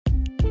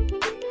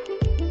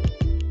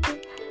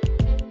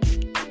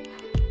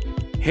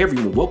Hey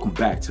everyone, welcome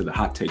back to the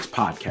Hot Takes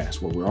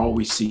podcast, where we're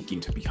always seeking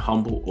to be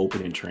humble,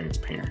 open, and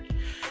transparent.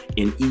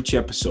 In each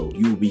episode,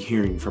 you will be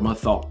hearing from a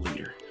thought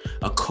leader,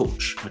 a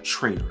coach, a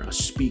trainer, a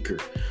speaker,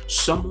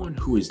 someone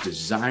who is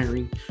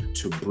desiring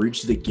to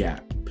bridge the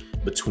gap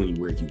between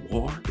where you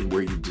are and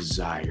where you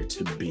desire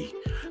to be.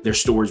 Their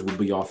stories will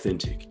be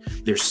authentic.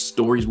 Their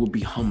stories will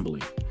be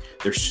humbling.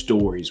 Their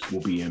stories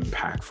will be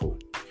impactful.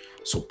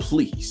 So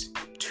please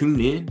tune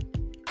in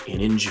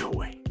and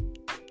enjoy.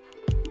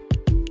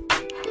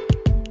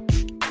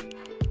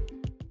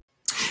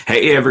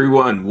 Hey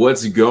everyone,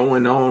 what's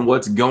going on?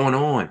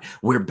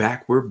 We're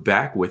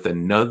back with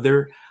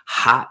another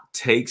Hot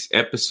Takes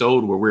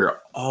episode where we're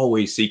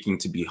always seeking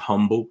to be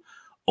humble,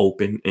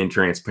 open, and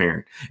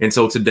transparent. And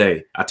so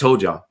today, I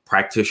told y'all,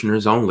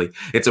 practitioners only.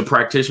 It's a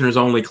practitioners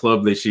only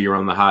club this year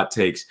on the Hot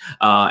Takes.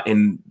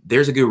 And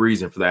there's a good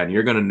reason for that. And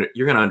you're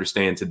gonna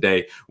understand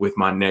today with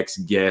my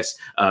next guest,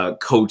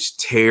 Coach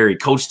Terry.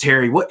 Coach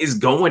Terry, what is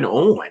going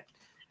on?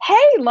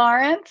 Hey,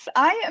 Lawrence,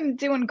 I am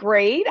doing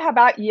great. How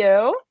about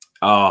you?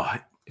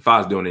 If I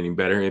was doing any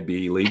better, it'd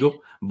be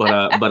illegal.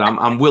 But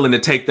I'm willing to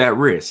take that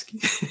risk.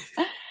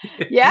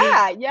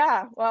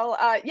 Yeah. Well,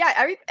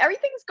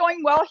 everything's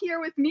going well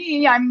here with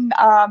me. I'm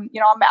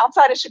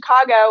outside of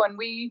Chicago, and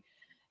we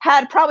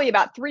had probably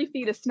about 3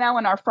 feet of snow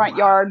in our front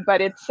yard,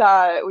 but it's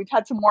we've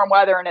had some warm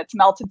weather and it's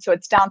melted, so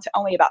it's down to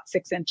only about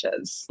 6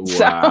 inches.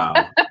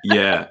 Wow.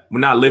 Yeah, we're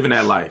not living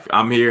that life.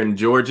 I'm here in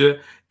Georgia,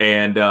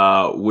 and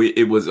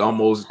it was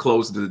almost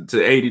close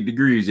to 80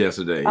 degrees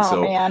yesterday.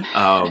 Oh, man.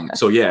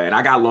 Yeah, and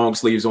I got long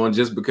sleeves on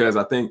just because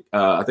I think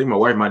my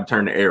wife might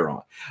turn the air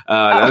on.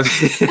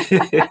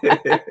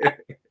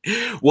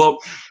 Well,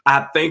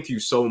 I thank you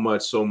so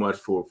much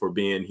for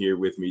being here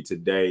with me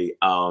today.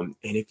 And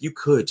if you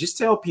could just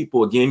tell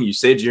people again, you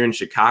said you're in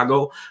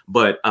Chicago,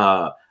 but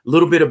a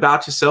little bit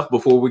about yourself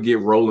before we get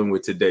rolling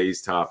with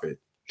today's topic.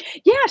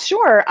 Yeah,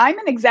 sure. I'm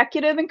an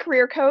executive and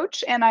career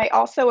coach, and I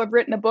also have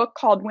written a book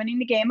called Winning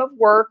the Game of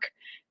Work,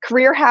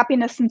 Career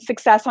Happiness and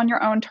Success on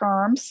Your Own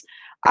Terms.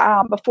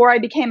 Before I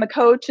became a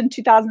coach in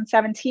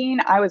 2017,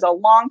 I was a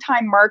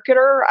longtime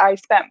marketer. I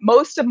spent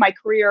most of my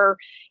career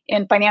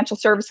in financial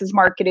services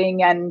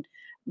marketing, and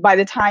by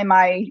the time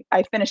I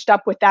finished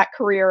up with that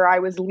career, I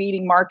was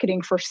leading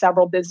marketing for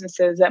several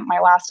businesses at my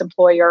last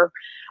employer.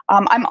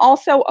 I'm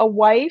also a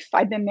wife.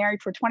 I've been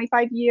married for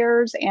 25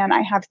 years, and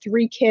I have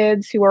 3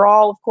 kids who are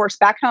all, of course,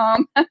 back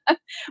home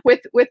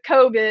with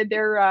COVID.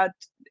 They're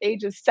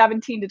ages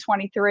 17 to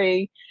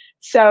 23.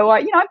 So,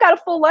 I've got a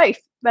full life,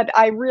 but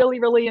I really,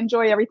 really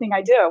enjoy everything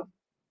I do.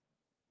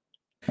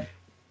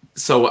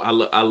 So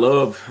I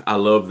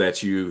love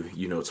that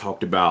you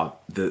talked about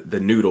the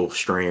noodle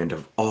strand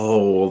of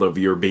all of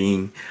your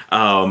being,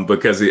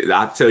 because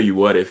I tell you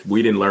what, if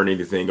we didn't learn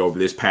anything over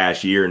this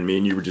past year, and me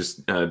and you were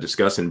just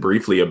discussing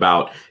briefly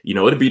about,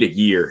 it'd be the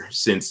year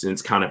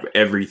since kind of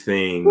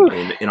everything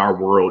in our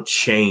world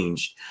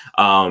changed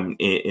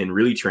and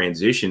really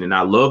transitioned. And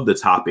I love the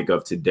topic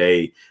of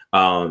today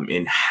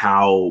and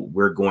how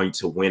we're going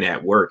to win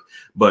at work.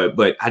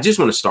 But I just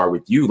want to start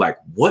with you. Like,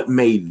 what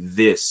made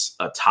this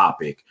a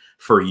topic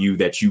for you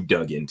that you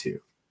dug into?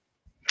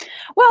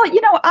 Well,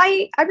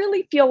 I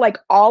really feel like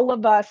all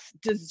of us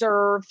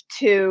deserve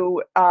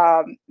to,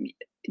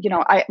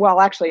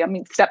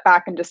 step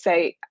back and just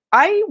say,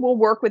 I will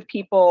work with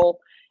people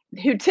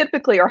who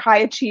typically are high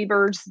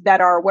achievers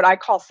that are what I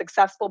call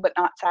successful but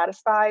not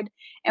satisfied.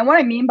 And what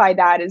I mean by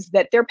that is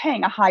that they're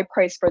paying a high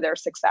price for their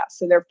success.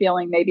 So they're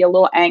feeling maybe a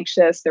little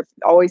anxious. They're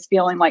always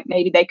feeling like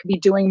maybe they could be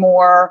doing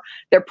more.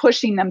 They're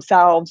pushing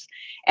themselves.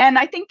 And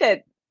I think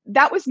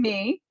that was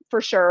me for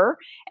sure.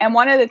 And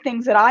one of the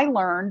things that I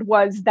learned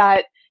was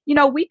that,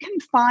 we can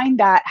find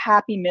that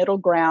happy middle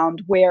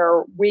ground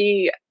where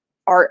we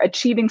are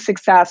achieving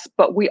success,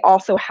 but we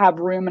also have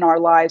room in our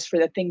lives for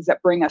the things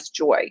that bring us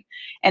joy.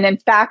 And in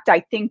fact, I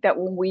think that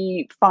when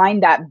we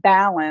find that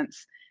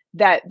balance,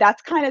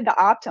 that's kind of the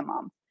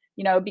optimum,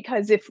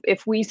 because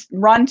if we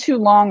run too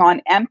long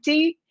on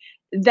empty,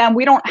 then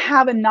we don't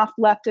have enough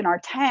left in our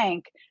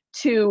tank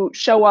to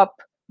show up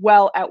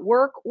well at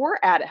work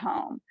or at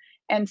home.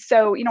 And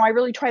so, I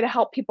really try to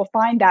help people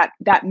find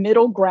that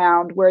middle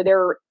ground where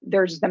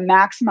there's the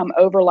maximum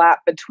overlap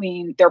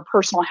between their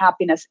personal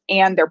happiness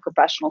and their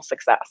professional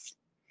success.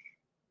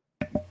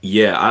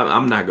 Yeah,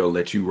 I'm not gonna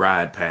let you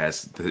ride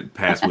past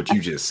what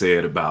you just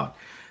said about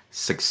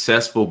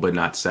successful but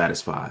not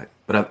satisfied.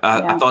 But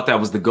I thought that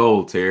was the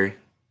goal, Terry.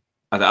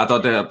 I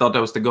thought that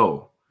was the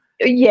goal.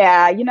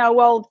 Yeah,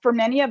 well, for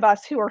many of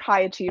us who are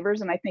high achievers,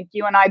 and I think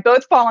you and I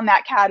both fall in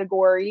that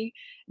category,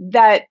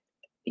 that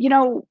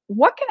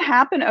what can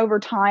happen over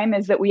time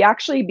is that we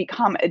actually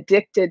become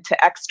addicted to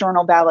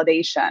external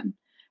validation.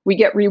 We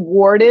get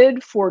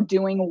rewarded for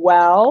doing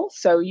well.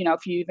 So,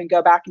 if you even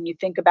go back and you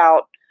think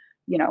about,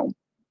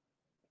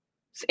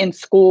 in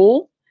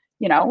school,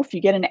 if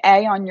you get an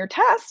A on your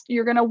test,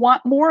 you're going to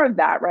want more of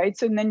that, right?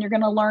 So then you're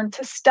going to learn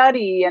to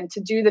study and to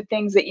do the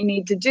things that you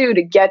need to do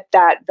to get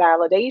that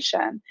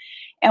validation.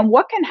 And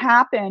what can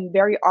happen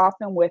very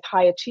often with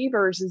high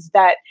achievers is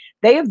that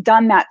they have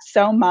done that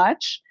so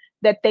much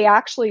that they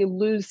actually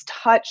lose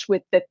touch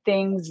with the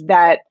things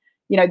that,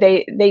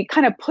 they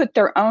kind of put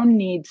their own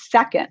needs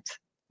second,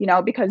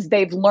 because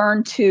they've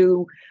learned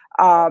to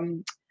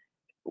um,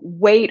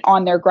 wait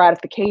on their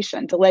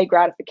gratification, delay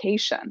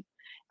gratification.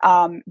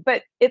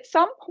 But at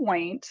some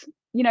point,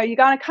 you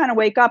got to kind of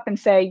wake up and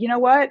say, you know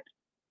what,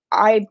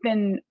 I've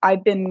been,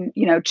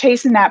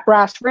 chasing that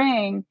brass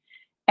ring,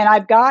 and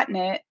I've gotten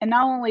it. And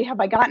not only have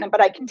I gotten it,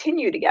 but I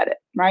continue to get it.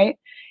 Right.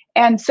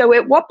 And so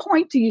at what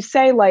point do you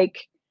say,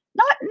 like,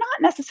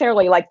 not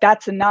necessarily like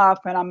that's enough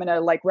and I'm going to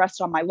like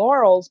rest on my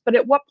laurels, but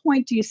at what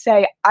point do you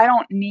say, I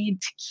don't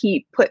need to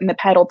keep putting the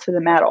pedal to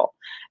the metal,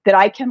 that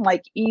I can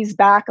like ease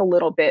back a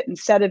little bit?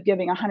 Instead of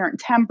giving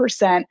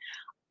 110%,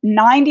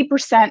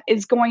 90%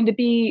 is going to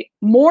be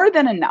more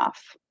than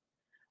enough.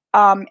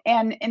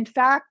 And in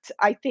fact,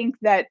 I think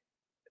that,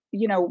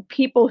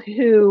 people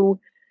who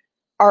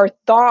are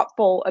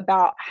thoughtful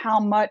about how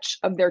much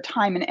of their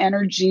time and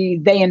energy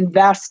they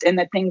invest in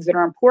the things that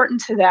are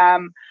important to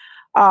them,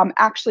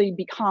 actually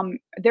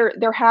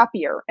they're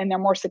happier and they're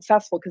more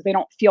successful because they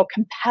don't feel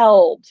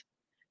compelled.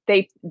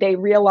 They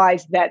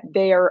realize that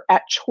they're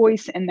at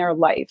choice in their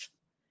life,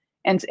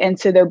 and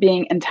so they're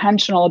being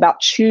intentional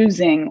about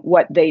choosing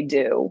what they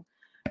do.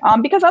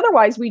 Because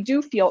otherwise, we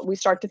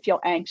start to feel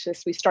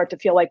anxious. We start to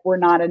feel like we're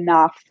not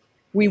enough.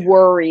 We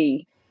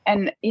worry,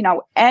 and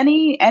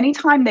any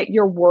time that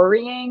you're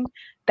worrying,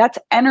 that's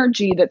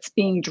energy that's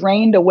being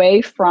drained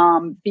away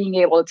from being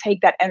able to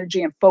take that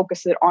energy and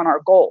focus it on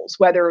our goals,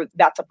 whether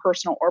that's a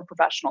personal or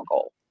professional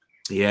goal.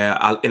 Yeah,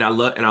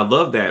 I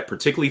love that,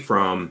 particularly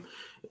from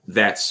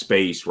that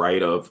space,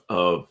 right? Of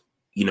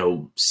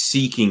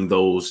seeking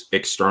those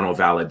external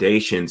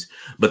validations.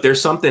 But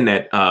there's something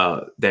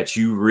that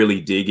you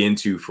really dig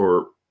into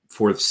for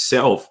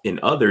self and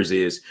others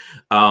is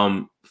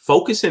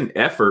focus and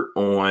effort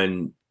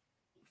on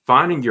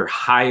finding your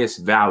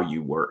highest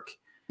value work.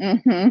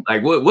 Mm-hmm.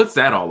 Like what's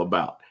that all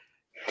about?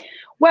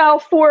 Well,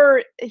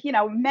 for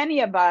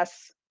many of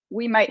us,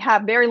 we might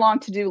have very long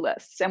to-do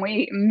lists, and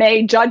we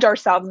may judge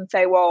ourselves and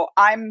say, well,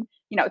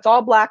 it's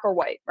all black or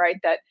white, right?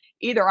 That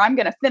either I'm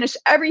going to finish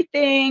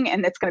everything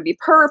and it's going to be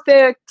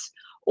perfect,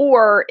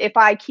 or if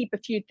I keep a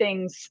few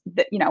things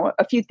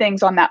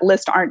on that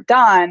list aren't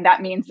done,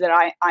 that means that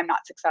I'm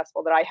not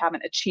successful, that I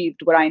haven't achieved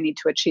what I need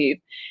to achieve.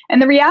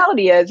 And the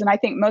reality is, and I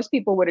think most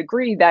people would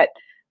agree, that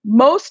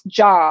most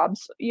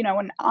jobs,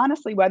 and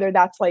honestly, whether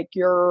that's like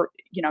you're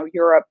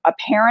a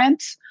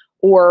parent,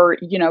 or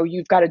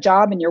you've got a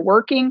job and you're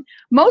working,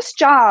 most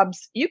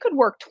jobs you could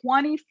work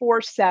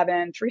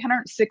 24/7,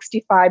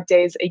 365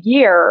 days a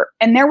year,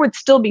 and there would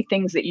still be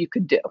things that you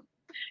could do.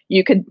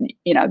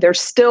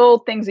 There's still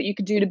things that you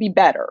could do to be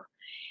better.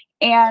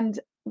 And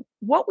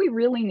what we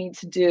really need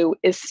to do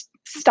is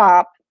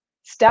step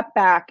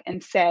back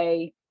and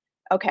say,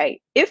 okay,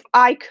 if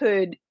I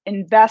could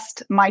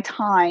invest my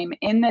time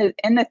in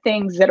the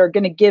things that are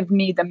going to give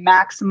me the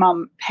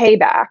maximum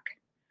payback,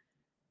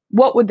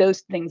 what would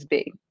those things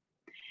be?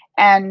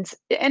 And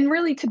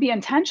really to be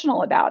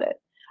intentional about it.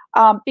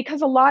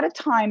 Because a lot of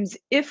times,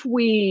 if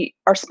we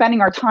are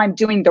spending our time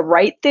doing the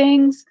right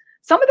things,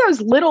 some of those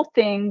little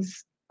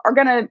things are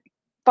going to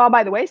fall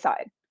by the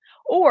wayside.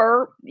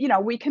 Or,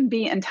 we can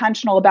be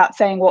intentional about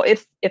saying, well,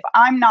 if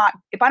I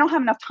don't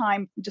have enough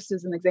time, just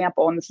as an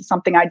example, and this is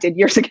something I did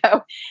years ago,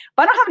 if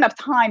I don't have enough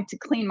time to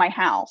clean my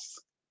house,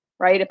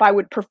 right? If I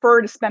would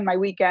prefer to spend my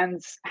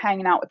weekends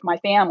hanging out with my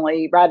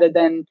family rather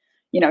than,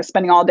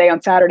 spending all day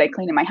on Saturday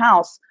cleaning my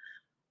house,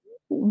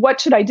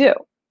 what should I do?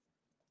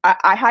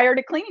 I hired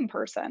a cleaning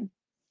person,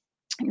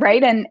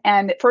 right? And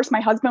at first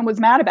my husband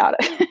was mad about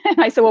it. And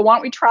I said, well, why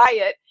don't we try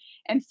it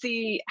and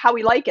see how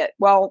we like it?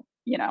 Well,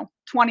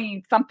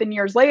 20 something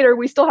years later,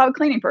 we still have a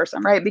cleaning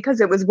person, right?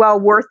 Because it was well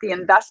worth the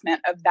investment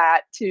of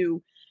that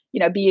to,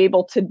 be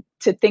able to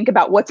think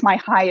about what's my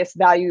highest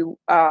value,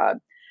 how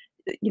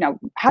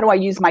do I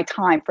use my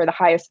time for the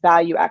highest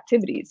value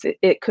activities?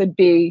 It could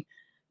be,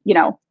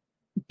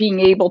 being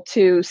able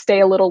to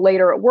stay a little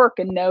later at work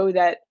and know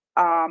that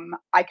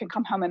I can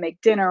come home and make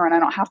dinner and I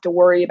don't have to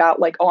worry about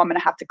like, oh, I'm going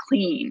to have to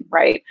clean,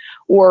 right?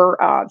 Or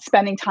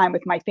spending time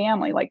with my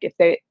family. Like if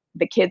the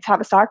kids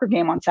have a soccer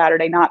game on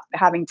Saturday, not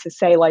having to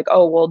say like,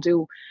 oh, well,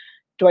 do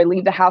I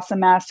leave the house a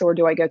mess or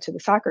do I go to the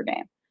soccer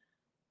game?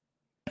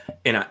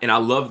 And I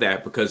love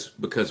that because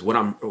what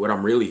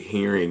I'm really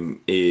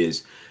hearing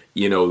is,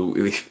 it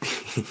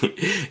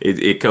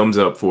comes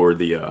up for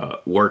the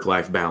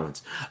work-life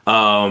balance.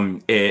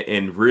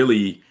 And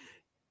really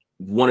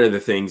one of the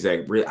things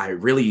that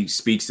really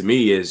speaks to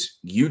me is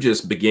you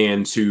just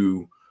began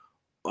to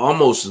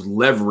almost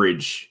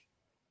leverage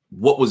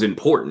what was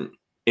important,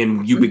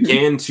 and you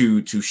began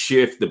to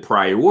shift the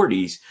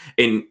priorities.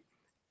 And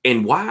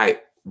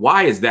why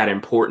is that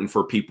important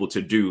for people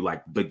to do?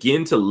 Like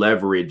begin to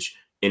leverage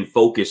and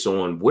focus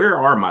on where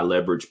are my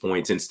leverage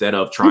points instead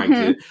of trying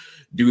to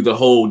do the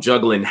whole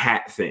juggling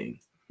hat thing.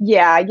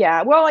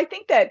 Yeah. Well, I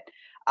think that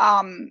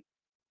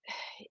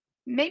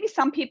maybe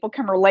some people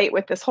can relate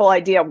with this whole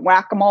idea of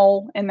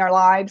whack-a-mole in their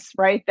lives,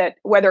 right? That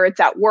whether it's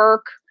at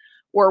work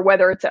or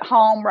whether it's at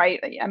home, right?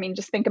 I mean,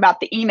 just think about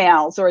the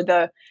emails or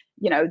the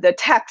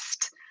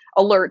text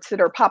alerts that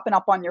are popping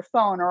up on your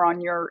phone or on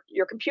your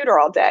computer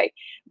all day.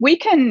 We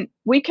can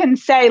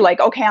say like,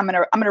 okay, I'm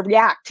gonna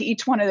react to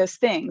each one of those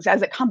things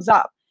as it comes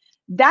up.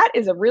 That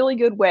is a really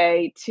good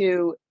way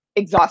to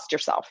exhaust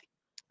yourself.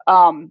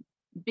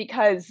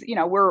 Because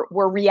we're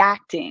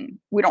reacting.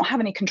 We don't have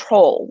any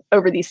control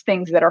over these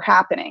things that are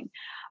happening.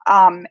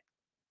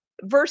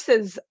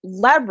 Versus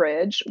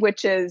leverage,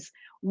 which is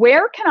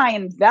where can I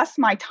invest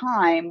my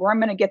time where I'm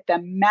going to get the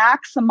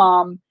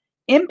maximum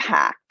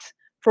impact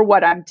for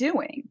what I'm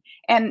doing.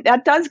 And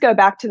that does go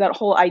back to that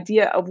whole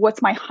idea of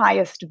what's my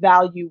highest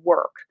value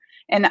work.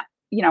 And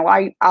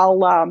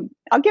I'll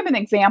give an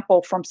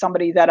example from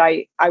somebody that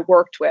I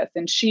worked with,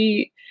 and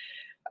she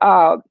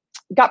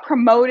got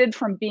promoted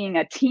from being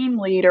a team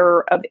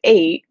leader of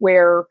 8,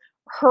 where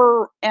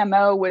her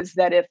MO was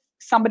that if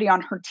somebody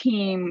on her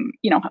team,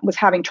 was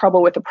having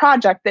trouble with a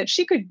project, that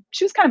she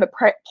was kind of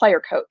a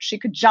player coach. She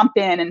could jump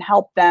in and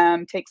help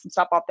them take some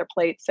stuff off their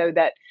plate so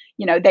that,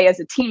 they as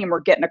a team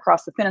were getting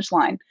across the finish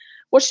line.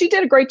 Well, she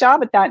did a great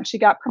job at that, and she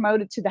got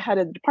promoted to the head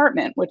of the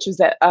department, which is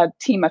a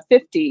team of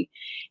 50.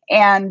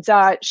 And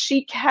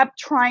she kept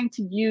trying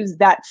to use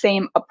that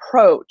same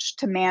approach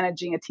to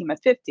managing a team of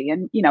 50.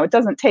 And, it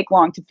doesn't take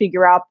long to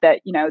figure out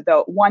that,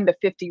 the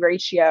 1-to-50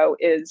 ratio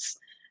is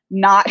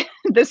not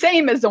the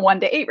same as the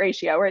 1-to-8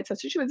 ratio, right? So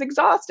she was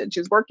exhausted. She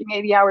was working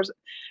 80 hours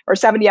or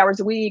 70 hours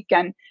a week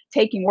and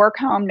taking work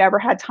home, never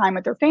had time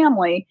with her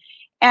family.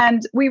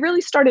 And we really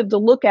started to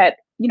look at,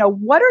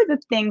 what are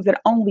the things that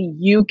only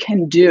you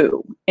can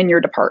do in your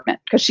department?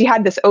 Because she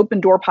had this open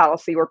door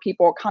policy where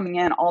people were coming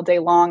in all day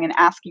long and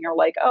asking her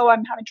like, oh,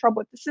 I'm having trouble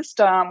with the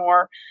system,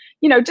 or,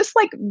 just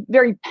like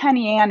very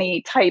penny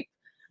ante type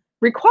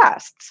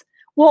requests.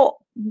 Well,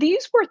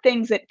 these were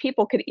things that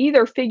people could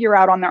either figure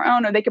out on their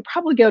own, or they could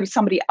probably go to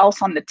somebody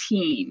else on the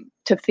team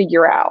to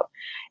figure out.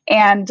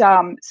 And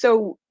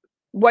so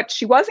what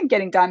she wasn't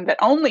getting done that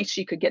only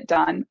she could get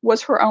done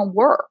was her own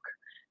work.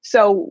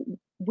 So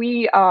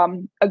we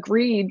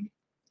agreed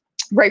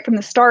right from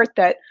the start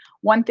that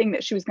one thing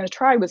that she was going to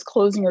try was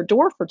closing her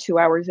door for 2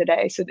 hours a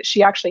day so that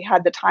she actually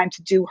had the time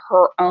to do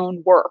her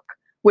own work,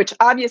 which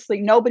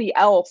obviously nobody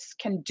else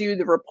can do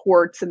the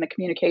reports and the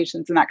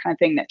communications and that kind of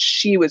thing that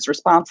she was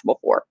responsible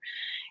for.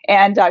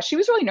 And she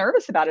was really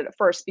nervous about it at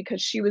first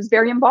because she was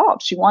very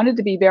involved. She wanted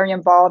to be very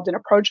involved and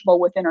approachable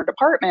within her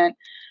department.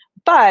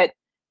 But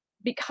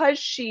because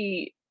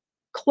she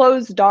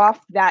closed off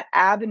that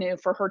avenue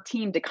for her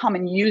team to come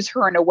and use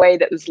her in a way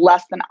that was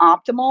less than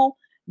optimal,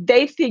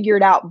 they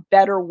figured out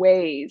better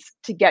ways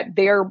to get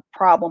their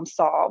problem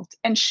solved.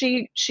 And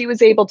she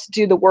was able to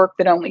do the work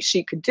that only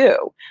she could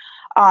do.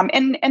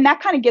 And that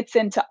kind of gets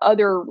into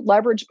other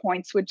leverage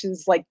points, which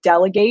is like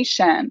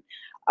delegation,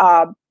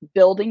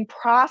 building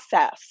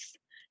process,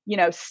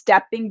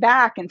 stepping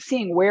back and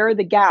seeing where are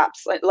the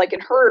gaps. Like in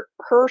her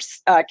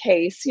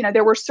case,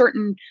 there were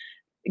certain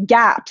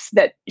gaps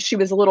that she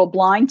was a little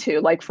blind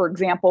to. Like, for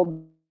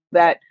example,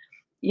 that,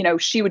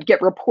 she would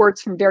get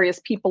reports from various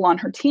people on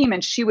her team,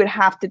 and she would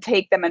have to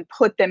take them and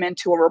put them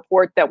into a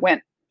report that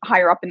went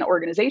higher up in the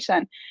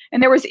organization.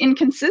 And there was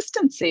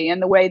inconsistency in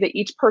the way that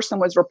each person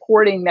was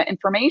reporting the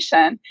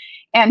information,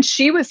 and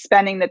she was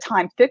spending the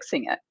time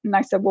fixing it. And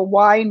I said, well,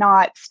 why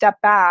not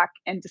step back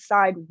and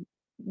decide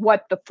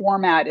what the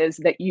format is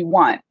that you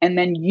want? And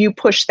then you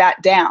push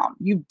that down,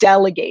 you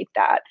delegate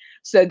that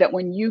so that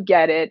when you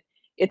get it,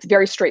 it's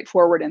very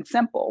straightforward and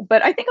simple.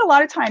 But I think a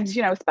lot of times,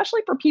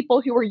 especially for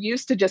people who are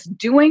used to just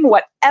doing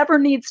whatever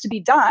needs to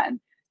be done,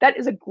 that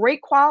is a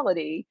great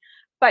quality.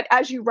 But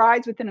as you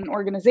rise within an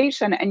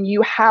organization and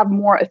you have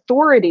more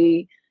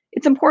authority,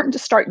 it's important to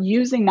start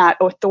using that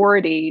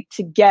authority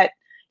to get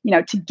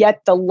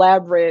the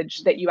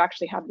leverage that you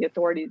actually have the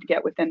authority to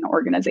get within the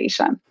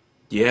organization.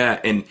 Yeah,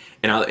 and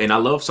I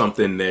love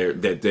something there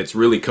that's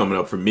really coming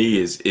up for me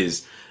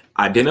is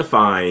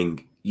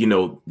identifying,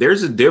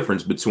 there's a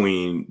difference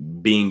between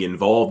being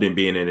involved and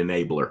being an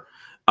enabler.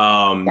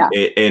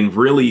 And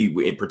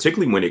really,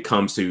 particularly when it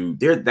comes to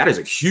that is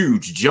a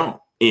huge jump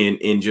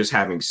in just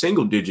having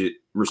single digit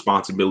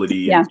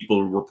responsibility and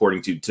people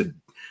reporting to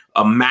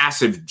a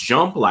massive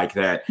jump like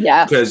that.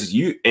 Yeah. Because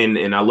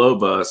and I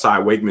love Cy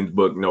Wakeman's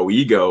book, No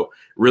Ego,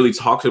 really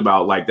talks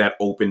about like that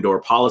open door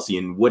policy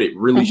and what it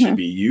really should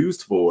be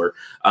used for.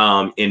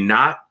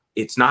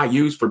 It's not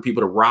used for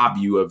people to rob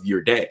you of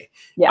your day,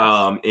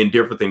 and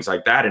different things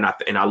like that.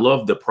 And I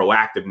love the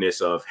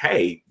proactiveness of,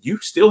 hey, you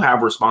still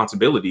have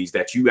responsibilities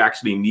that you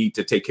actually need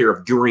to take care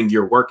of during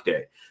your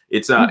workday.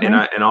 It's and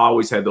I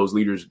always had those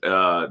leaders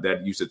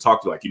that used to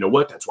talk to, like,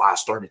 that's why I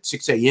start at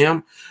 6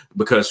 a.m.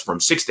 because from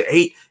 6 to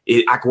 8,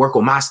 I can work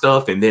on my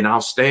stuff, and then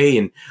I'll stay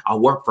and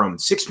I'll work from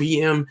 6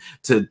 p.m.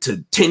 to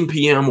 10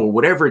 p.m. or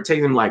whatever it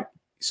takes. Them, like,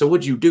 so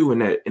what'd you do in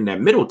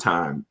that middle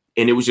time?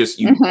 And it was just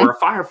you were a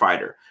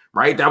firefighter.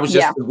 Right. That was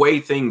just the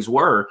way things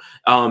were.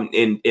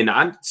 And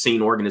I've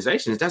seen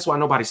organizations. That's why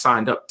nobody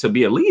signed up to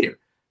be a leader,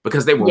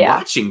 because they were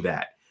watching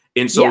that.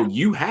 And so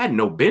you had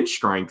no bench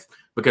strength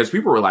because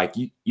people were like,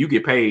 you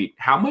get paid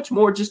how much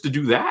more just to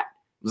do that?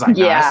 was like,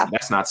 nah, Yeah,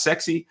 that's not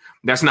sexy.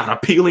 That's not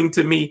appealing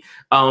to me.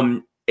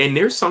 And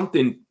there's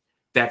something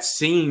that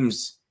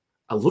seems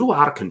a little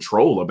out of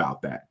control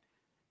about that.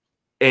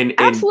 And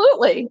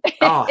absolutely.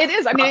 oh, It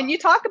is. I mean, and you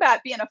talk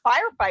about being a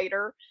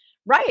firefighter,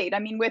 right? I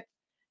mean, with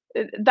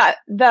that,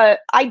 the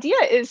idea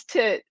is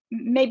to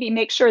maybe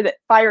make sure that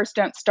fires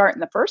don't start in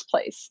the first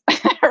place,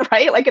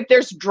 right? Like if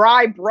there's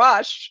dry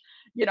brush,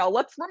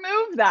 let's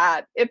remove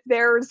that. If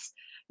there's,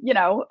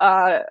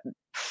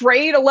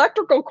 frayed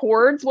electrical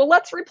cords, well,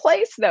 let's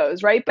replace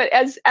those, right? But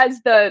as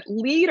the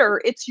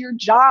leader, it's your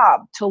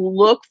job to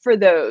look for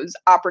those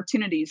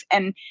opportunities,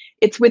 and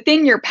it's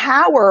within your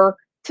power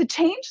to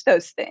change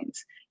those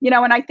things.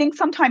 And I think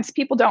sometimes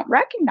people don't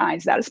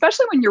recognize that,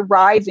 especially when you're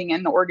rising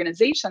in the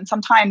organization.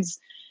 Sometimes,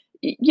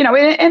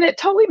 and it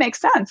totally makes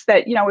sense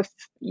that, if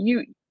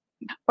you,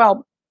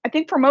 well, I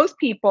think for most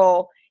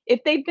people,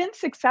 if they've been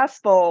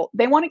successful,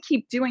 they want to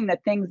keep doing the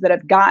things that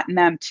have gotten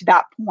them to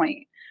that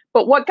point.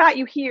 But what got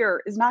you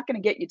here is not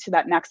going to get you to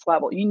that next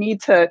level. You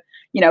need to,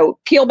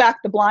 peel back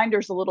the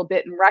blinders a little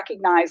bit and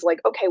recognize, like,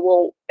 okay,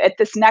 well, at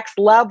this next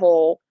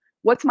level,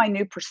 what's my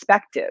new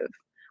perspective?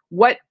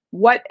 What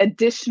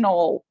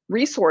additional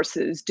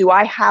resources do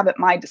I have at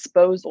my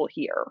disposal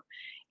here?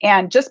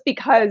 And just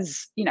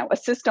because, a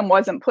system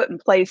wasn't put in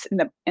place in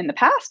the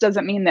past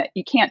doesn't mean that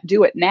you can't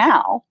do it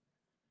now.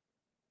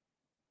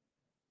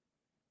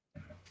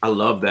 I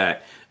love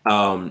that.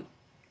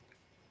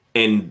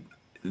 And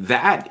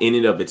that in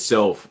and of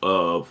itself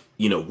of,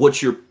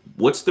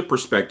 what's the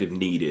perspective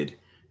needed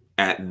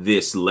at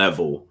this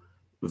level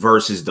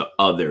versus the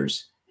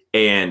others.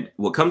 And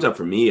what comes up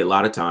for me a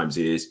lot of times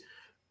is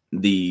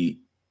the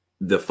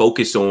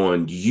focus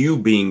on you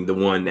being the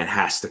one that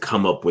has to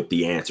come up with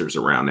the answers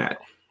around that.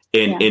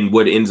 And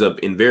what ends up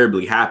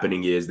invariably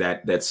happening is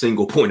that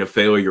single point of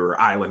failure or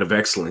island of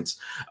excellence,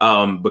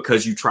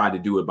 because you try to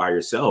do it by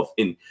yourself.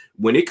 And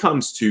when it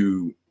comes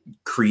to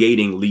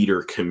creating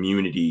leader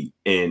community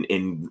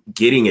and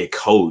getting a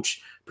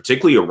coach,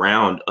 particularly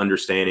around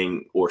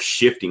understanding or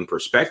shifting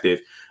perspective,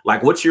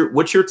 like what's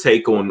your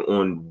take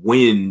on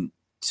when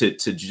to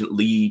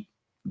lead,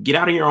 get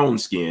out of your own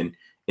skin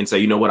and say,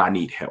 you know what, I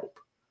need help?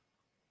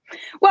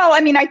 Well,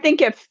 I mean, I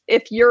think if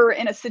you're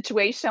in a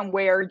situation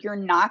where you're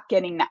not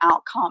getting the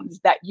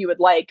outcomes that you would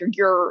like, or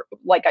you're,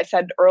 like I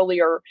said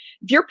earlier,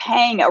 if you're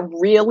paying a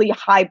really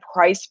high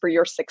price for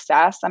your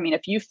success, I mean,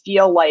 if you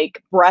feel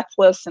like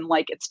breathless and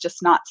like it's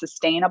just not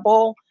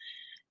sustainable,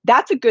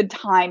 that's a good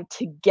time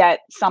to get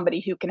somebody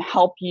who can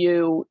help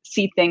you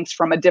see things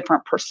from a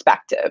different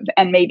perspective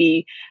and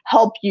maybe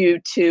help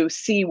you to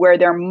see where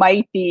there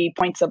might be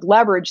points of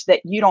leverage that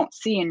you don't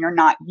see and you're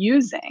not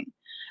using.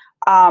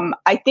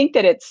 I think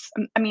that it's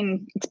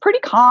pretty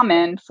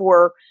common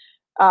for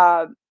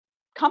uh,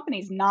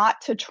 companies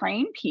not to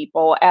train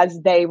people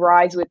as they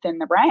rise within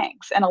the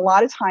ranks. And a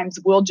lot of times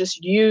we'll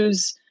just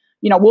use,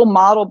 we'll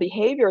model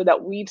behavior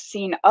that we've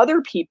seen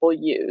other people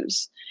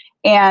use.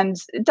 And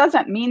it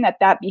doesn't mean that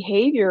that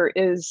behavior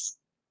is,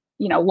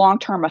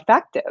 long-term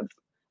effective.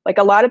 Like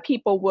a lot of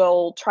people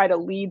will try to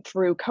lead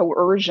through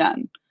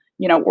coercion,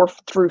 or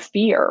through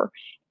fear.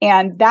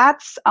 And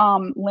that's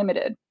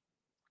limited.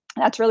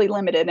 That's really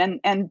limited.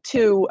 And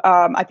to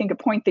I think a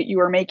point that you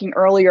were making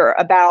earlier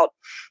about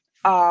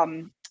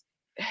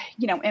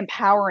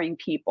empowering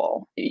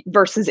people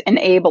versus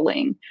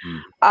enabling.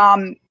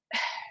 Um,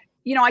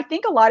 I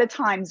think a lot of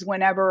times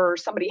whenever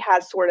somebody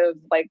has sort of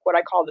like what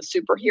I call the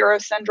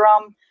superhero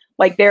syndrome,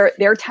 like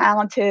they're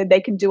talented, they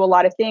can do a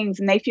lot of things,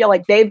 and they feel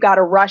like they've got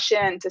to rush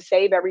in to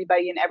save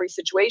everybody in every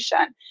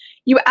situation.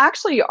 You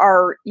actually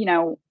are,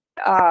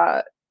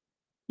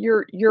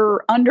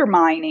 you're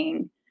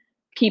undermining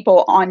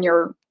people on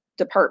your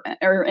department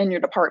or in your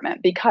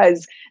department,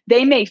 because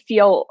they may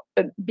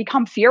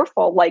become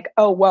fearful, like,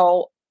 oh,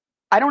 well,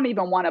 I don't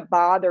even want to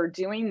bother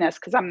doing this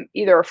because I'm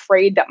either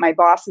afraid that my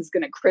boss is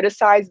going to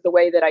criticize the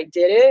way that I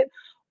did it,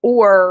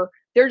 or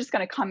they're just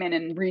going to come in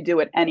and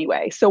redo it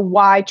anyway. So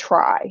why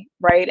try,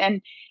 right?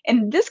 And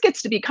this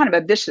gets to be kind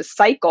of a vicious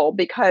cycle,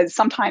 because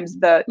sometimes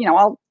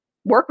I'll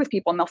work with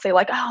people and they'll say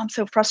like, oh, I'm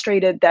so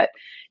frustrated that,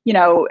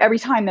 every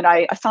time that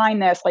I assign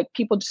this, like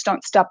people just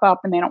don't step up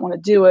and they don't want to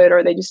do it,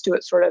 or they just do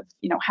it sort of,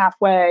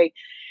 halfway.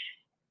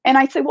 And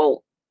I say,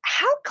 well,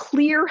 how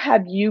clear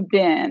have you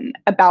been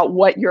about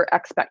what your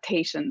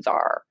expectations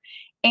are?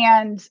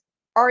 And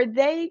are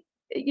they,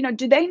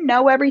 do they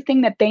know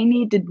everything that they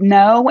need to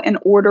know in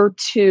order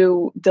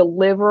to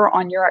deliver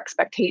on your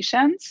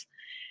expectations?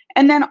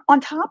 And then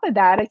on top of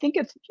that, I think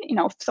if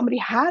somebody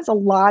has a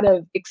lot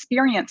of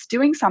experience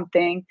doing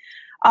something,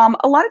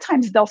 a lot of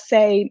times they'll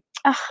say,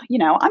 I'm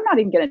not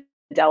even going to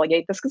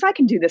delegate this because I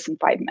can do this in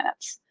 5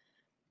 minutes.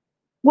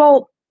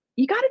 Well,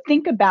 you got to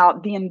think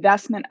about the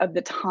investment of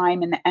the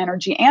time and the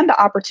energy and the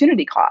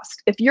opportunity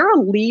cost. If you're a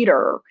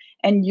leader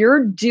and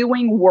you're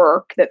doing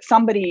work that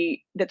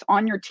somebody that's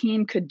on your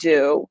team could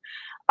do,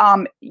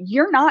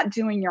 you're not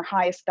doing your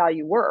highest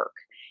value work.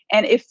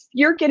 And if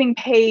you're getting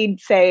paid,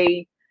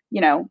 say,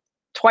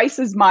 twice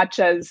as much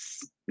as,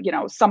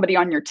 somebody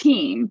on your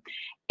team,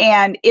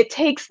 and it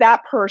takes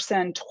that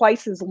person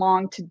twice as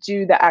long to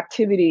do the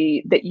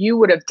activity that you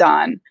would have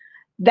done,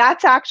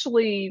 that's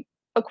actually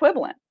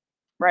equivalent,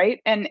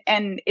 right?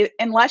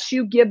 Unless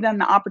you give them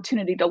the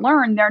opportunity to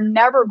learn, they're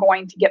never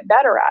going to get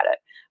better at it.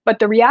 But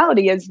the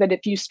reality is that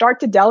if you start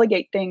to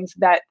delegate things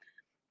that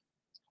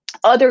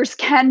others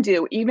can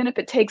do, even if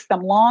it takes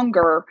them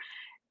longer,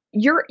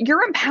 you're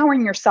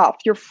empowering yourself.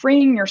 You're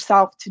freeing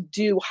yourself to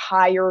do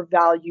higher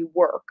value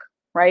work,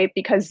 right?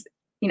 Because,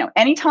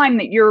 anytime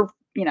that you're,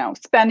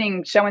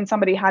 showing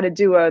somebody how to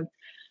do a,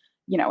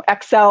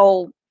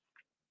 Excel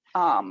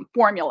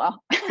formula,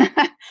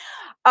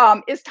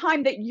 is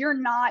time that you're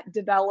not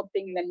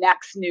developing the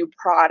next new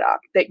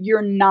product, that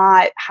you're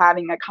not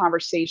having a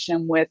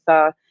conversation with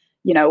a,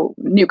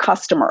 new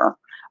customer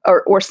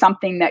or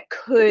something that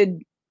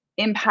could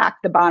impact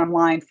the bottom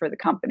line for the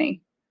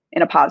company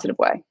in a positive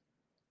way.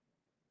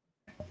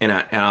 And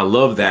I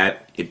love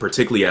that,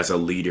 particularly as a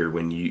leader,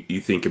 when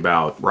you think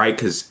about, right?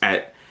 Because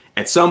at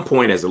some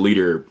point as a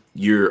leader,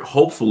 you're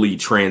hopefully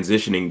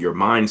transitioning your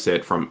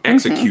mindset from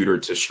executor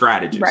to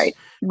strategist,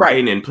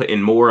 right?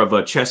 And more of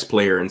a chess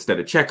player instead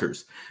of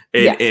checkers.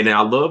 And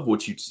I love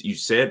what you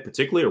said,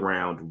 particularly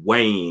around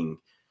weighing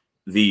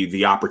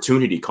the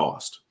opportunity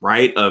cost,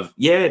 right? Of,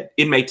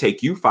 it may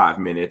take you 5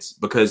 minutes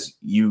because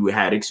you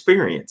had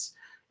experience,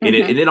 and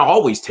it didn't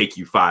always take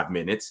you 5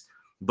 minutes.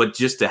 But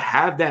just to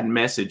have that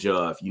message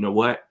of, you know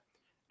what,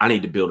 I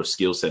need to build a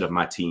skill set of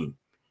my team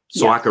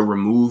so I can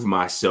remove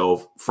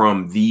myself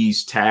from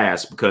these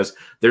tasks because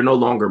they're no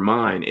longer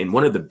mine. And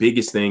one of the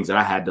biggest things that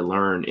I had to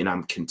learn, and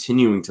I'm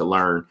continuing to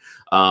learn,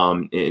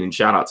 and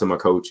shout out to my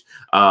coach,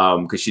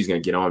 because she's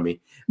going to get on me.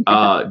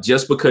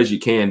 Just because you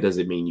can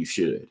doesn't mean you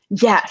should.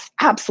 Yes,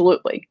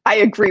 absolutely. I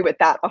agree with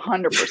that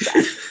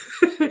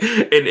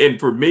 100%. And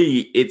for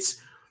me,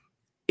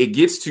 it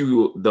gets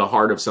to the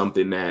heart of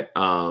something that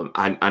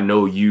I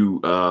know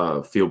you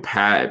feel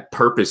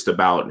purposed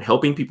about,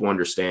 helping people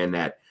understand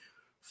that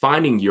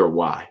finding your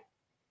why,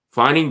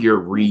 finding your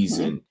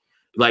reason,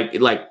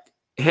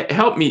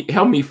 help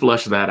me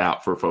flush that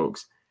out for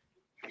folks.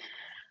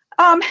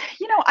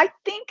 I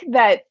think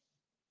that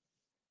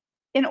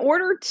in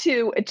order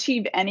to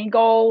achieve any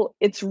goal,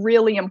 it's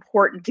really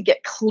important to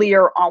get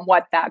clear on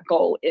what that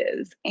goal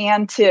is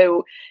and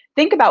to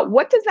think about,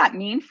 what does that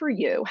mean for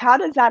you? How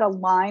does that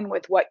align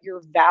with what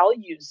your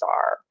values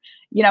are?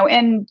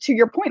 And to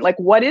your point, like,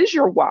 what is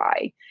your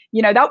why?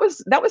 That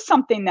was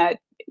something that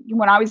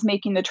when I was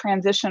making the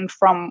transition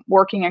from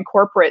working in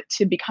corporate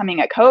to becoming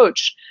a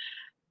coach,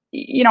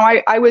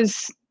 I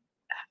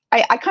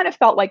kind of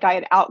felt like I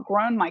had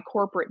outgrown my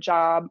corporate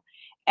job,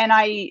 and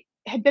I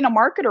had been a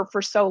marketer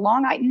for so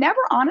long. I never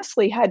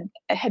honestly had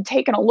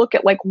taken a look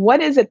at, like,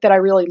 what is it that I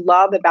really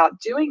love about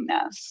doing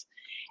this?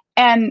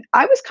 And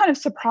I was kind of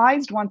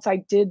surprised once I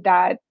did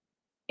that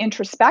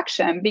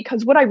introspection,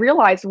 because what I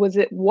realized was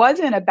it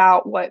wasn't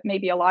about what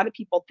maybe a lot of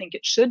people think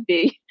it should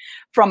be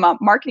from a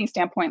marketing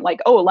standpoint, like,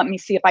 oh, let me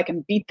see if I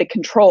can beat the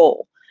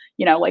control,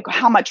 like,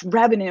 how much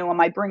revenue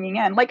am I bringing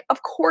in? Like,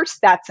 of course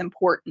that's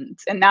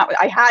important, and that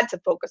I had to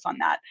focus on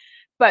that.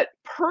 But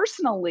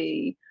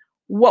personally,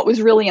 what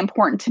was really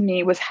important to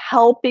me was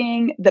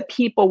helping the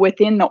people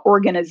within the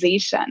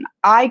organization.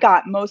 I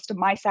got most of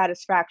my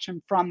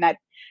satisfaction from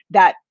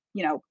that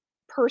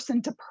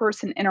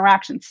person-to-person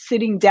interaction,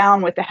 sitting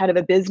down with the head of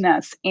a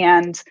business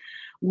and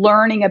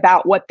learning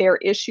about what their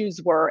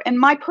issues were. And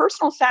my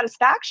personal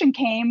satisfaction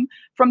came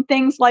from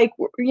things like,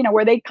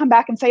 where they'd come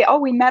back and say, oh,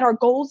 we met our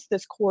goals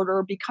this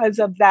quarter because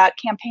of that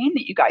campaign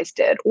that you guys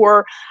did.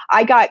 Or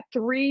I got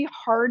 3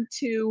 hard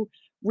to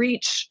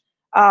reach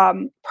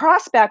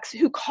prospects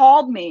who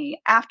called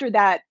me after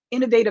that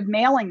innovative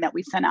mailing that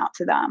we sent out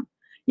to them.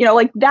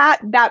 Like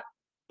that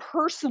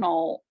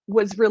personal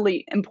was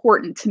really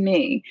important to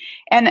me.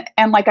 And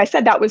like I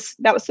said, that was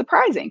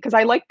surprising, because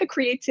I liked the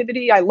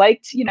creativity. I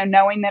liked,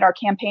 knowing that our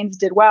campaigns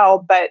did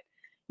well. But,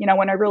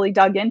 when I really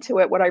dug into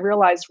it, what I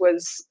realized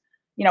was,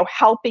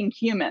 helping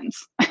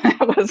humans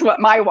was what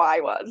my why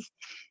was.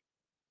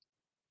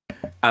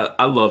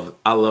 I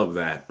love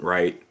that,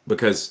 right?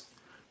 Because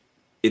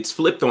it's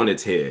flipped on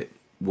its head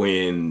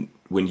when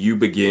you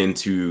begin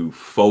to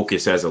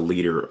focus as a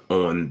leader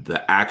on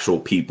the actual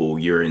people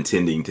you're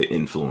intending to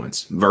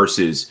influence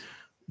versus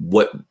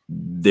what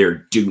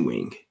they're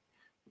doing,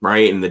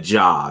 right? And the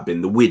job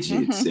and the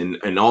widgets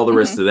and all the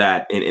rest of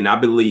that. And I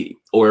believe,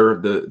 or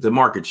the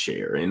market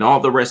share and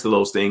all the rest of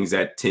those things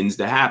that tends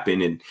to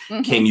happen. And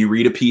can you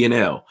read a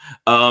P&L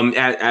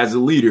as a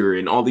leader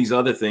and all these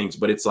other things?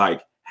 But it's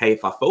like, hey,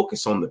 if I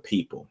focus on the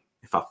people,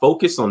 if I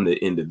focus on the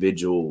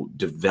individual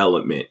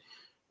development,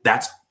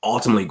 that's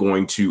ultimately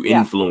going to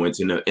influence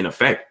and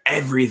affect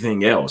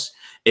everything else.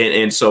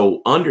 And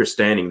so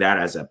understanding that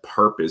as a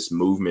purpose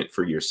movement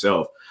for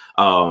yourself,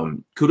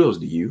 kudos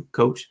to you,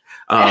 Coach,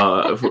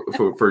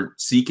 for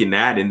seeking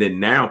that. And then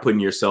now putting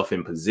yourself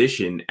in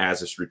position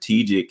as a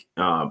strategic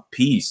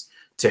piece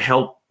to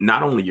help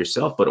not only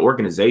yourself, but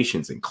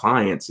organizations and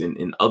clients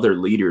and other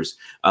leaders,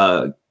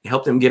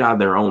 help them get out of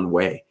their own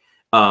way.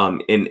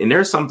 And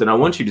there's something I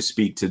want you to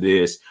speak to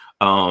this.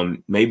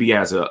 maybe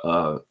as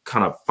a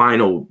kind of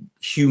final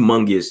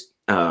humongous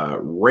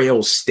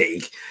rail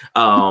stake,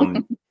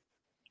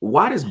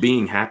 why does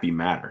being happy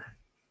matter?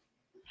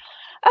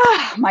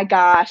 Oh my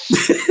gosh.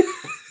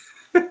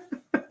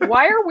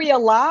 Why are we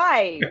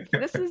alive?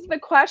 This is the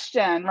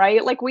question,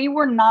 right? Like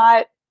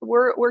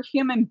we're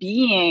human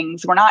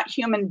beings. We're not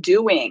human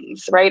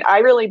doings, right? I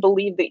really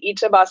believe that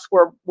each of us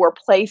were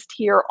placed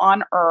here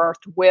on earth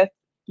with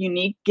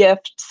unique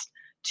gifts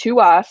to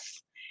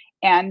us,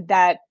 and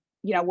that,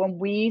 when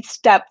we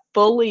step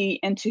fully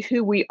into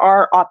who we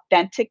are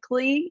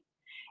authentically,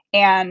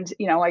 and,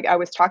 like I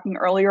was talking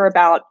earlier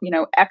about,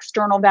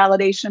 external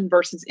validation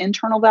versus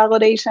internal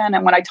validation.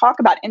 And when I talk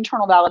about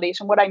internal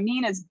validation, what I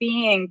mean is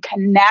being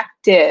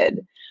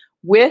connected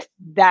with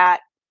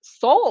that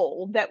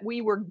soul that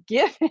we were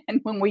given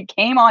when we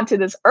came onto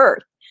this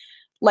earth.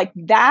 Like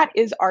that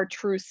is our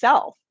true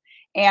self.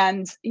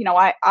 And,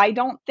 I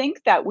don't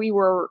think that we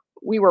were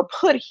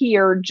put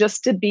here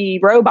just to be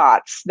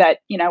robots that,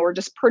 we're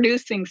just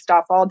producing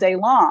stuff all day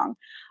long.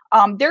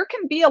 There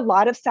can be a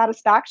lot of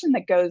satisfaction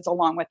that goes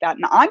along with that.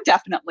 And I'm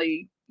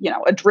definitely,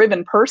 a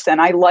driven person.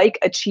 I like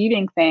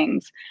achieving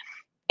things.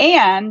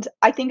 And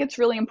I think it's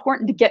really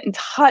important to get in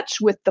touch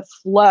with the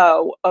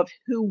flow of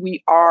who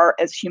we are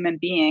as human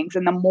beings.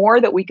 And the more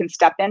that we can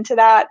step into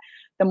that,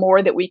 the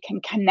more that we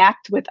can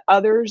connect with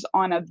others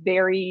on a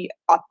very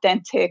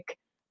authentic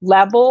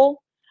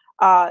level.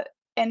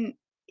 And,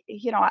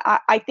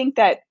 I think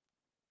that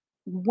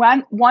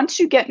once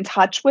you get in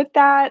touch with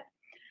that,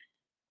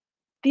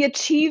 the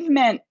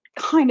achievement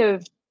kind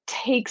of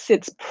takes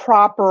its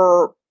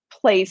proper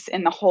place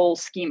in the whole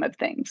scheme of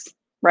things,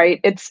 right?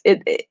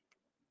 It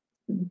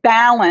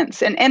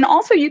balance, and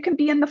also you can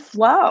be in the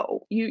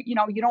flow. You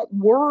don't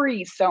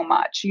worry so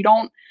much. You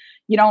don't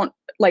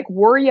like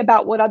worry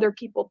about what other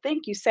people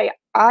think. You say,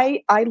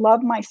 I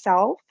love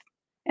myself,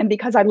 and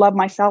because I love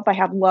myself, I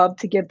have love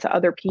to give to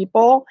other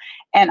people,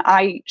 and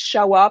I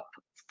show up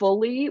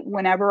fully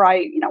whenever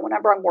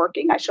whenever I'm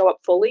working. I show up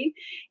fully,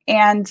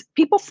 and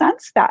people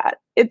sense that.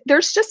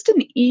 There's just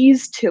an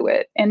ease to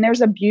it, and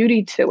there's a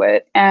beauty to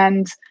it.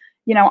 And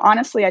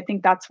honestly, I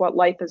think that's what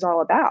life is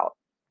all about.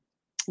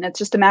 And it's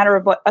just a matter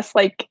of us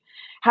like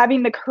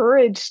having the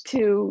courage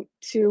to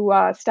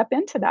step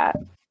into that.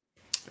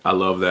 I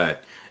love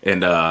that.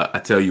 And I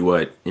tell you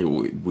what,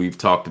 we've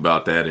talked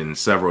about that in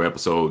several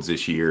episodes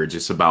this year,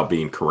 just about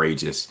being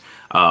courageous,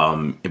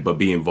 but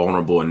being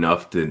vulnerable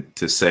enough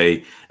to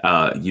say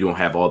you don't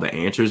have all the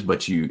answers,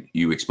 but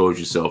you expose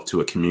yourself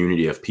to a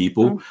community of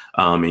people,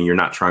 and you're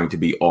not trying to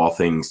be all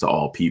things to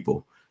all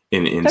people.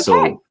 And It's so,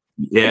 okay.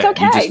 yeah, It's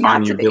okay you just not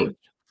find to your be. village.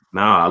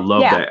 No, I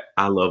love Yeah. that.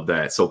 I love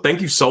that. So thank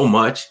you so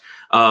much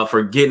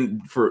for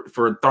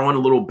throwing a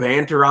little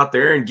banter out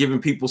there and giving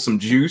people some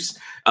juice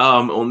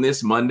on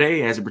this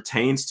Monday as it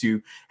pertains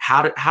to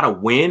how to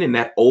win in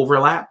that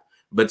overlap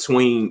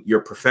between your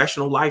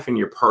professional life and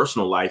your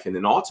personal life, and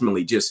then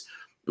ultimately just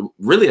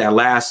really that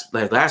last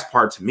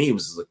part to me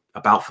was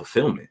about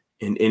fulfillment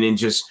and in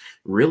just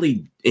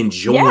really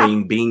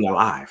enjoying being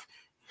alive.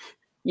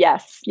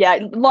 Yes. Yeah.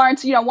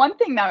 Lawrence, one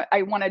thing that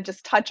I want to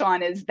just touch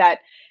on is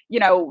that,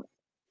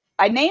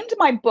 I named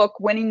my book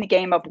Winning the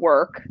Game of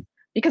Work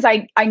because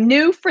I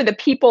knew for the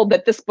people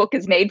that this book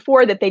is made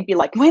for, that they'd be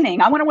like, winning,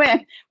 I want to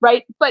win,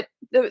 right? But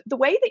the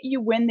way that you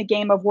win the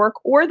game of work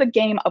or the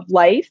game of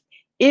life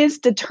is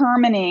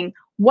determining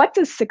what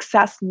does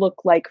success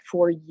look like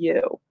for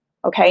you,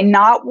 okay?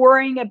 Not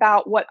worrying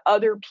about what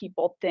other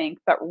people think,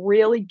 but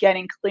really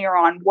getting clear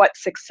on what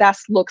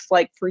success looks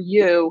like for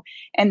you,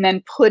 and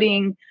then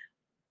putting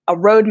a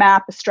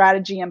roadmap, a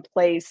strategy in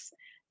place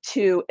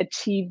to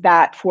achieve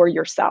that for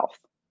yourself.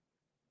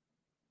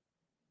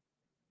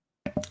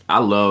 I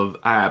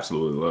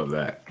absolutely love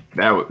that.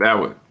 That was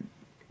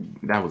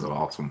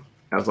awesome.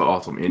 That was an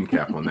awesome end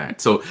cap on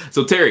that. So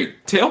Terry,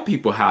 tell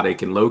people how they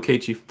can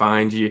locate you,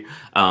 find you,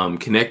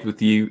 connect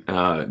with you,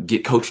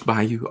 get coached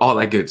by you, all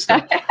that good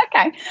stuff.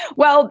 Okay.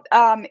 Well,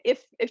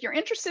 if you're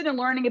interested in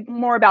learning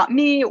more about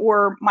me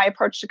or my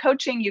approach to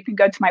coaching, you can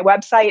go to my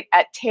website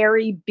at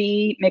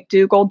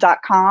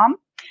terrybmcdougall.com.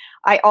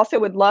 I also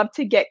would love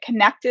to get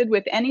connected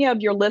with any of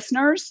your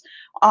listeners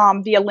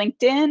via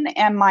LinkedIn,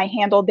 and my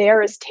handle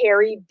there is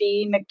Terry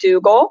B.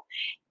 McDougall.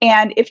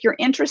 And if you're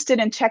interested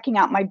in checking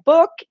out my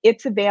book,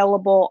 it's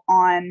available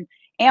on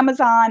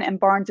Amazon and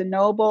Barnes &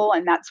 Noble,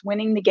 and that's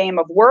Winning the Game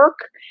of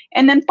Work.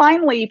 And then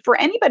finally, for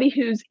anybody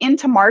who's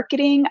into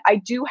marketing, I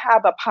do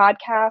have a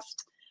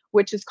podcast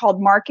which is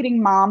called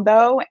Marketing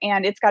Mambo,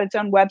 and it's got its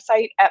own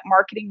website at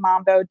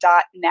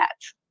marketingmambo.net.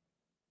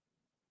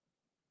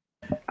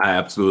 I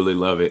absolutely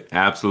love it.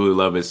 Absolutely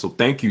love it. So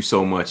thank you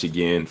so much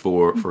again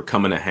for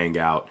coming to hang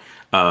out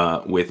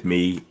with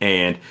me.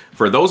 And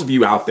for those of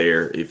you out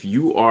there, if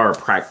you are a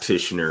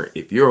practitioner,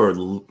 if you're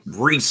a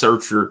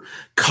researcher,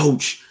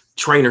 coach,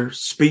 trainer,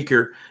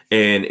 speaker,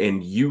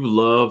 and you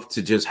love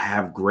to just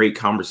have great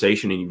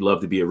conversation and you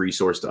love to be a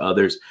resource to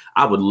others,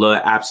 I would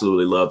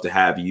absolutely love to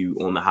have you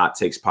on the Hot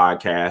Takes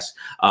podcast.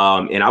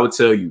 And I would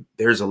tell you,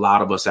 there's a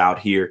lot of us out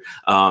here.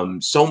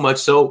 So much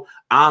so,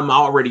 I'm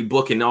already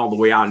booking all the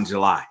way out in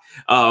July.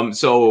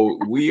 So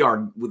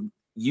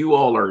you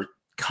all are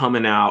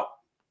coming out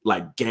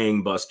like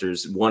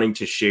gangbusters, wanting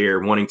to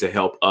share, wanting to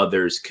help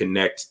others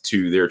connect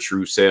to their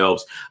true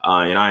selves.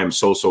 And I am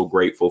so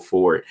grateful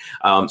for it.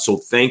 So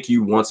thank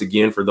you once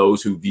again for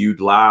those who viewed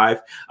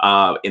live.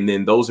 And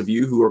then those of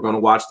you who are going to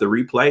watch the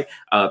replay,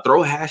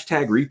 throw a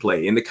hashtag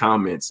replay in the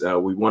comments.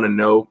 We want to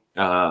know,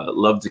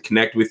 love to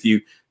connect with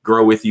you,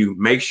 grow with you.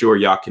 Make sure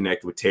y'all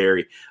connect with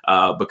Terry,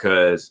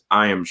 because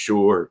I am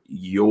sure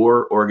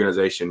your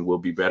organization will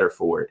be better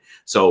for it.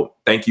 So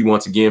thank you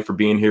once again for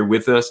being here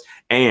with us.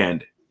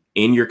 And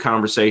in your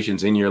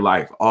conversations, in your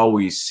life,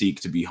 always seek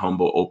to be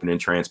humble, open,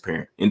 and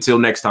transparent. Until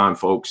next time,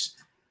 folks.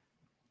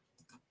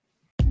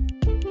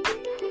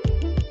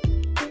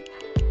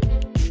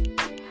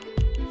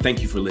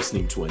 Thank you for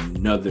listening to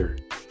another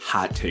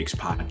Hot Takes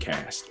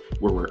podcast,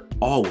 where we're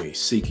always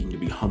seeking to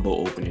be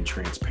humble, open, and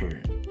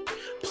transparent.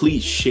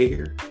 Please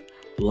share,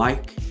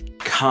 like,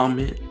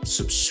 comment,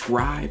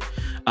 subscribe.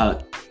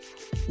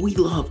 We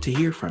love to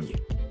hear from you.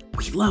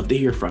 We love to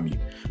hear from you.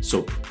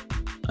 So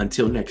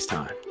until next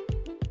time,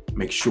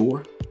 make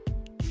sure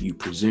you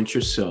present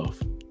yourself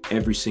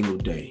every single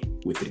day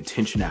with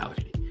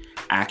intentionality.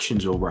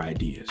 Actions over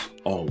ideas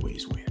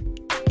always win.